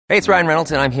Hey, it's Ryan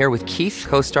Reynolds, and I'm here with Keith,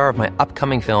 co-star of my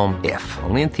upcoming film, If,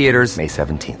 only in theaters May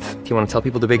 17th. Do you want to tell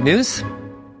people the big news?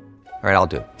 All right, I'll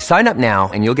do it. Sign up now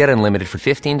and you'll get unlimited for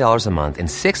 $15 a month and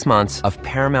 6 months of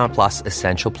Paramount Plus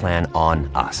Essential Plan on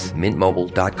us.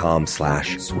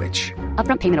 MintMobile.com/switch.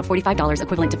 Upfront payment of $45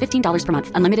 equivalent to $15 per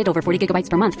month. Unlimited over 40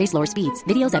 gigabytes per month. Face lower speeds.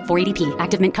 Videos at 480p.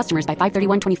 Active Mint customers by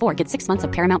 531.24 get 6 months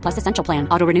of Paramount Plus Essential Plan.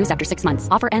 Auto renews after 6 months.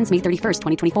 Offer ends May 31st,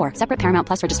 2024. Separate Paramount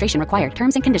Plus registration required.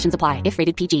 Terms and conditions apply if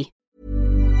rated PG.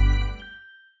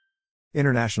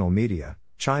 International media: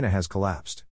 China has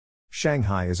collapsed.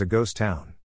 Shanghai is a ghost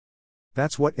town.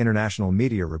 That's what international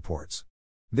media reports.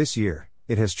 This year,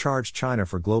 it has charged China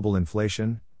for global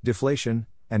inflation, deflation,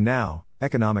 and now,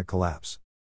 economic collapse.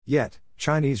 Yet,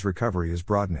 Chinese recovery is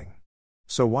broadening.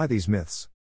 So why these myths?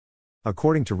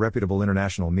 According to reputable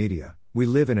international media, we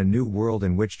live in a new world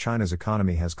in which China's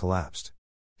economy has collapsed.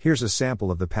 Here's a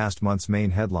sample of the past month's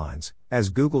main headlines,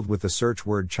 as Googled with the search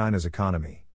word China's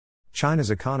economy. China's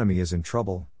economy is in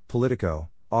trouble, Politico,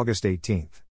 August 18.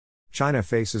 China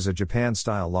faces a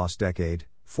Japan-style lost decade,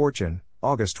 Fortune,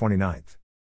 August 29.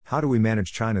 How do we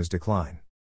manage China's decline?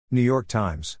 New York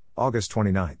Times, August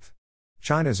 29.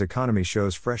 China's economy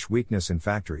shows fresh weakness in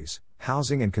factories,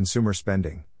 housing and consumer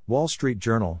spending, Wall Street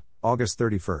Journal, August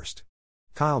 31.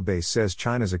 Kyle Bass says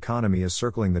China's economy is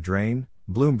circling the drain,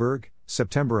 Bloomberg,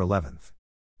 September 11.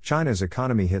 China's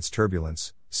economy hits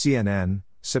turbulence, CNN,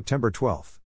 September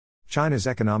 12. China's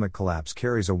economic collapse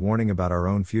carries a warning about our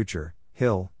own future,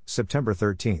 Hill, September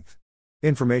 13.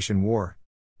 Information war.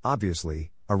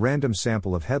 Obviously, a random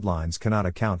sample of headlines cannot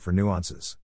account for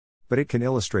nuances. But it can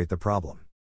illustrate the problem.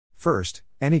 First,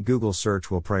 any Google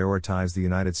search will prioritize the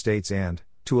United States and,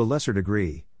 to a lesser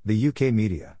degree, the UK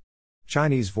media.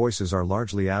 Chinese voices are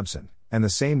largely absent, and the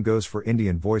same goes for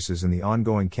Indian voices in the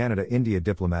ongoing Canada-India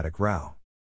diplomatic row.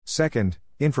 Second,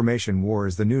 information war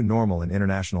is the new normal in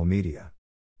international media.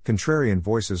 Contrarian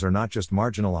voices are not just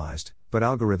marginalized, but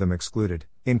algorithm excluded,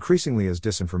 increasingly as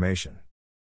disinformation.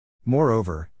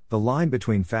 Moreover, the line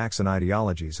between facts and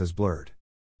ideologies has blurred.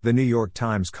 The New York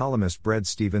Times columnist Brad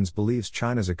Stevens believes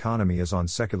China's economy is on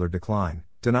secular decline,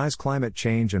 denies climate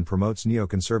change and promotes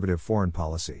neoconservative foreign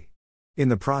policy. In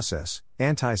the process,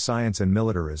 anti-science and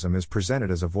militarism is presented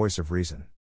as a voice of reason.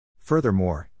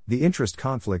 Furthermore, the interest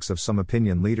conflicts of some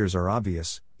opinion leaders are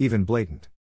obvious, even blatant.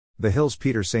 The Hill's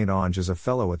Peter St. Onge is a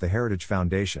fellow at the Heritage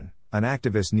Foundation, an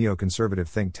activist neoconservative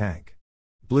think tank.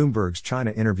 Bloomberg's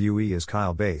China interviewee is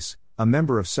Kyle Bass, a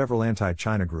member of several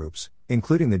anti-China groups,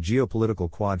 including the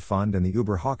Geopolitical Quad Fund and the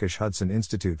uber-hawkish Hudson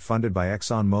Institute funded by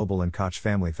ExxonMobil and Koch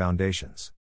family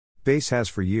foundations. Bass has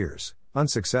for years,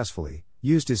 unsuccessfully,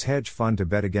 used his hedge fund to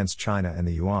bet against China and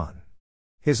the yuan.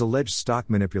 His alleged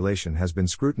stock manipulation has been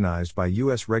scrutinized by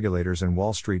U.S. regulators and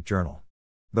Wall Street Journal.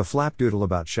 The flapdoodle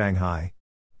about Shanghai.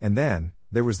 And then,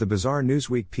 there was the bizarre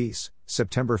Newsweek piece,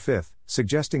 September 5,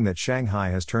 suggesting that Shanghai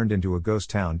has turned into a ghost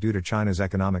town due to China's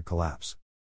economic collapse.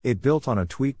 It built on a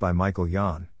tweet by Michael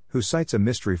Yan, who cites a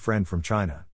mystery friend from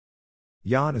China.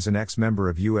 Yan is an ex-member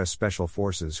of U.S. Special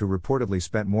Forces who reportedly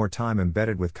spent more time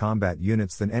embedded with combat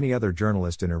units than any other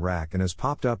journalist in Iraq and has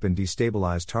popped up in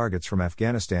destabilized targets from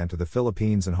Afghanistan to the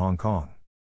Philippines and Hong Kong.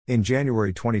 In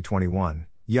January 2021,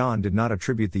 Yan did not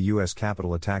attribute the U.S.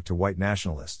 Capitol attack to white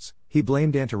nationalists. He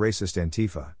blamed anti-racist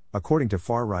Antifa, according to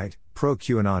far-right,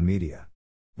 pro-QAnon media.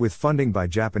 With funding by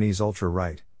Japanese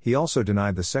ultra-right, he also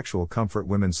denied the sexual comfort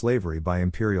women's slavery by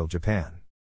Imperial Japan.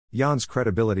 Yan's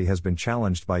credibility has been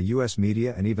challenged by U.S.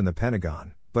 media and even the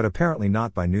Pentagon, but apparently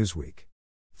not by Newsweek.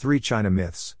 3 China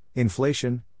myths: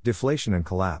 inflation, deflation and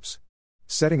collapse.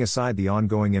 Setting aside the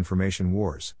ongoing information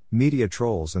wars, media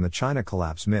trolls and the China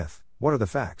collapse myth, what are the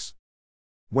facts?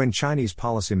 When Chinese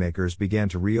policymakers began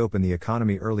to reopen the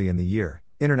economy early in the year,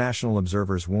 international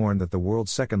observers warned that the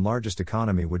world's second-largest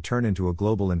economy would turn into a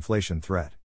global inflation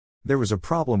threat. There was a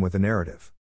problem with the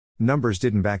narrative. Numbers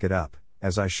didn't back it up,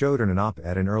 as I showed in an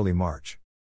op-ed in early March.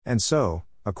 And so,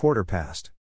 a quarter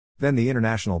passed. Then the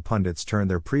international pundits turned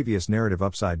their previous narrative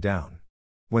upside down.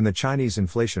 When the Chinese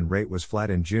inflation rate was flat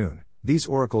in June, these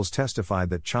oracles testified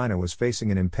that China was facing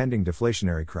an impending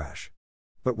deflationary crash.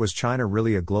 But was China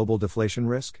really a global deflation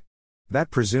risk? That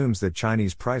presumes that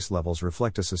Chinese price levels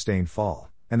reflect a sustained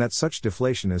fall, and that such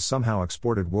deflation is somehow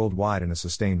exported worldwide in a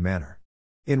sustained manner.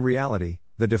 In reality,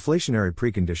 the deflationary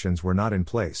preconditions were not in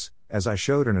place, as I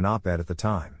showed in an op-ed at the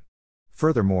time.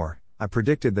 Furthermore, I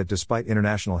predicted that despite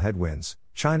international headwinds,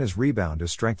 China's rebound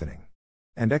is strengthening.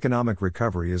 And economic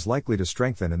recovery is likely to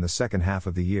strengthen in the second half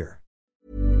of the year.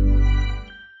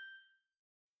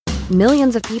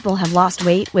 Millions of people have lost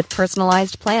weight with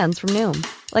personalized plans from Noom.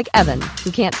 Like Evan,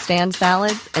 who can't stand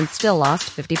salads and still lost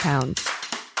 50 pounds.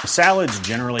 Salads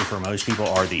generally for most people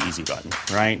are the easy button,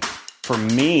 right? For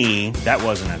me, that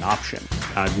wasn't an option.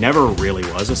 I never really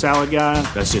was a salad guy.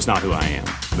 That's just not who I am.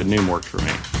 But Noom worked for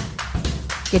me.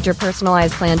 Get your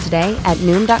personalized plan today at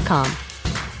Noom.com.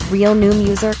 Real Noom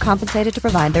user compensated to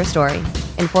provide their story.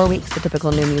 In 4 weeks, the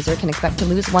typical Noom user can expect to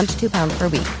lose 1 to 2 pounds per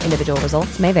week. Individual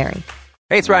results may vary.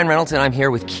 Hey, it's Ryan Reynolds, and I'm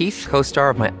here with Keith, co-star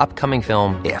of my upcoming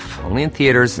film, If, only in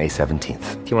theaters May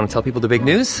 17th. Do you want to tell people the big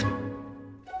news?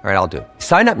 All right, I'll do it.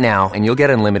 Sign up now and you'll get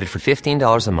unlimited for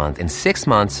 $15 a month and 6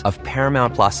 months of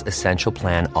Paramount Plus Essential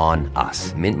Plan on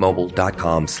us.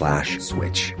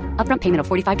 MintMobile.com/switch. Upfront payment of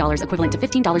 $45 equivalent to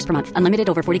 $15 per month. Unlimited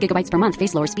over 40 gigabytes per month.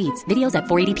 Face lower speeds. Videos at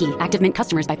 480p. Active Mint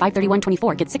customers by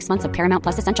 531.24 get 6 months of Paramount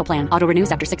Plus Essential Plan. Auto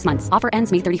renews after 6 months. Offer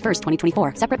ends May 31st,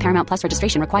 2024. Separate Paramount Plus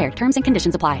registration required. Terms and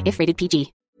conditions apply if rated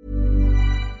PG.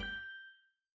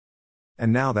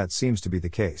 And now that seems to be the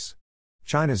case.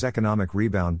 China's economic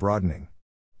rebound broadening.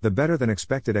 The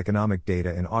better-than-expected economic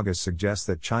data in August suggests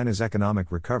that China's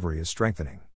economic recovery is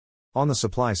strengthening. On the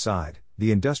supply side,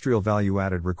 the industrial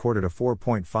value-added recorded a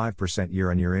 4.5%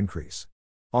 year-on-year increase.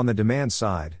 On the demand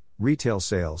side, retail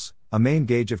sales, a main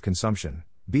gauge of consumption,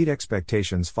 beat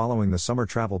expectations following the summer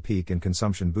travel peak and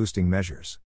consumption-boosting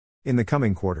measures. In the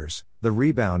coming quarters, the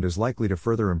rebound is likely to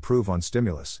further improve on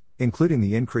stimulus, including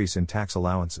the increase in tax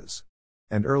allowances.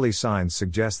 And early signs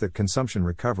suggest that consumption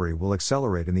recovery will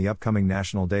accelerate in the upcoming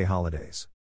National Day holidays.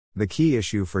 The key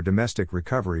issue for domestic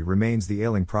recovery remains the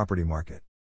ailing property market.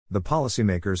 The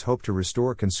policymakers hope to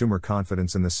restore consumer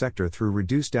confidence in the sector through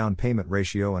reduced down payment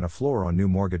ratio and a floor on new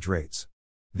mortgage rates.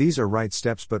 These are right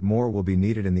steps, but more will be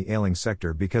needed in the ailing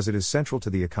sector because it is central to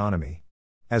the economy.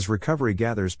 As recovery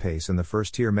gathers pace in the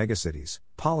first-tier megacities,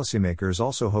 policymakers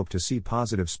also hope to see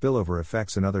positive spillover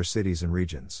effects in other cities and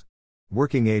regions.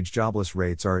 Working-age jobless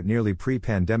rates are at nearly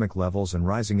pre-pandemic levels and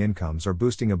rising incomes are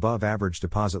boosting above-average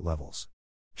deposit levels.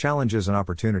 Challenges and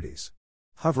opportunities.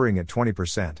 Hovering at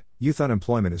 20%, youth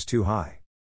unemployment is too high.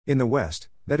 In the West,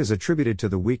 that is attributed to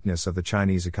the weakness of the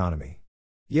Chinese economy.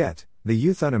 Yet, the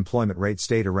youth unemployment rate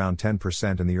stayed around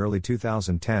 10% in the early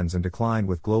 2010s and declined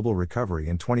with global recovery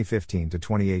in 2015 to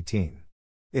 2018.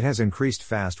 It has increased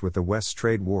fast with the West's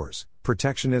trade wars,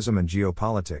 protectionism and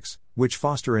geopolitics, which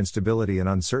foster instability and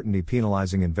uncertainty,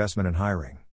 penalizing investment and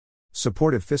hiring.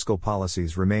 Supportive fiscal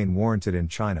policies remain warranted in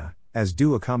China, as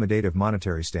do accommodative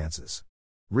monetary stances.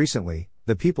 Recently,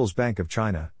 the People's Bank of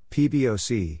China,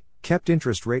 PBOC, kept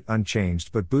interest rate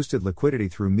unchanged but boosted liquidity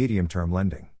through medium-term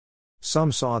lending.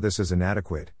 Some saw this as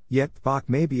inadequate, yet PBOC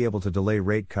may be able to delay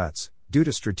rate cuts, due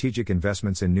to strategic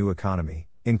investments in new economy,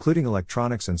 including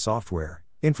electronics and software,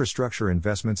 infrastructure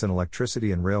investments in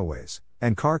electricity and railways,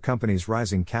 and car companies'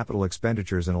 rising capital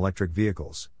expenditures in electric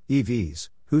vehicles, EVs,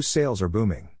 whose sales are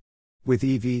booming. With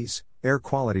EVs, air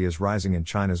quality is rising in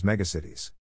China's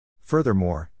megacities.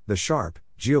 Furthermore, the sharp,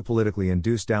 geopolitically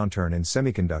induced downturn in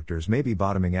semiconductors may be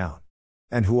bottoming out.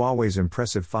 And Huawei's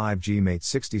impressive 5G Mate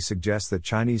 60 suggests that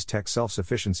Chinese tech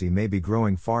self-sufficiency may be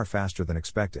growing far faster than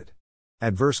expected.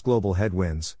 Adverse global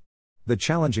headwinds. The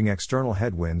challenging external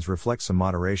headwinds reflect some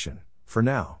moderation, for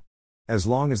now. As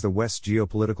long as the West's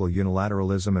geopolitical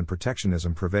unilateralism and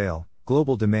protectionism prevail,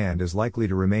 global demand is likely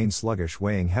to remain sluggish,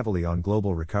 weighing heavily on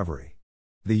global recovery.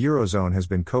 The Eurozone has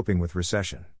been coping with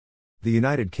recession. The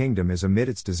United Kingdom is amid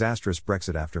its disastrous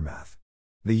Brexit aftermath.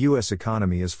 The US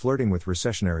economy is flirting with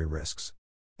recessionary risks.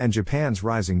 And Japan's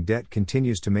rising debt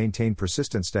continues to maintain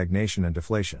persistent stagnation and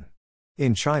deflation.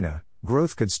 In China,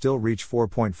 growth could still reach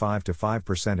 4.5 to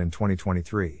 5% in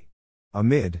 2023.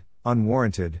 Amid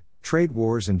unwarranted trade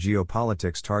wars and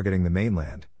geopolitics targeting the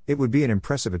mainland, it would be an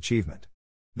impressive achievement.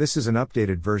 This is an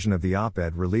updated version of the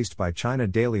op-ed released by China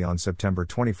Daily on September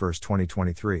 21,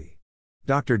 2023.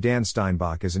 Dr. Dan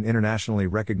Steinbach is an internationally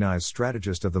recognized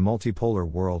strategist of the multipolar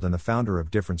world and the founder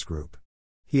of Difference Group.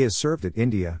 He has served at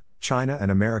India, China and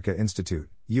America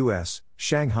Institute, US,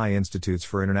 Shanghai Institutes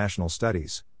for International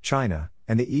Studies, China,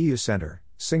 and the EU Center,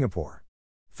 Singapore.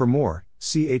 For more,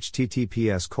 see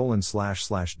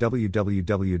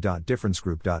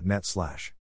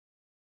https://www.differencegroup.net/.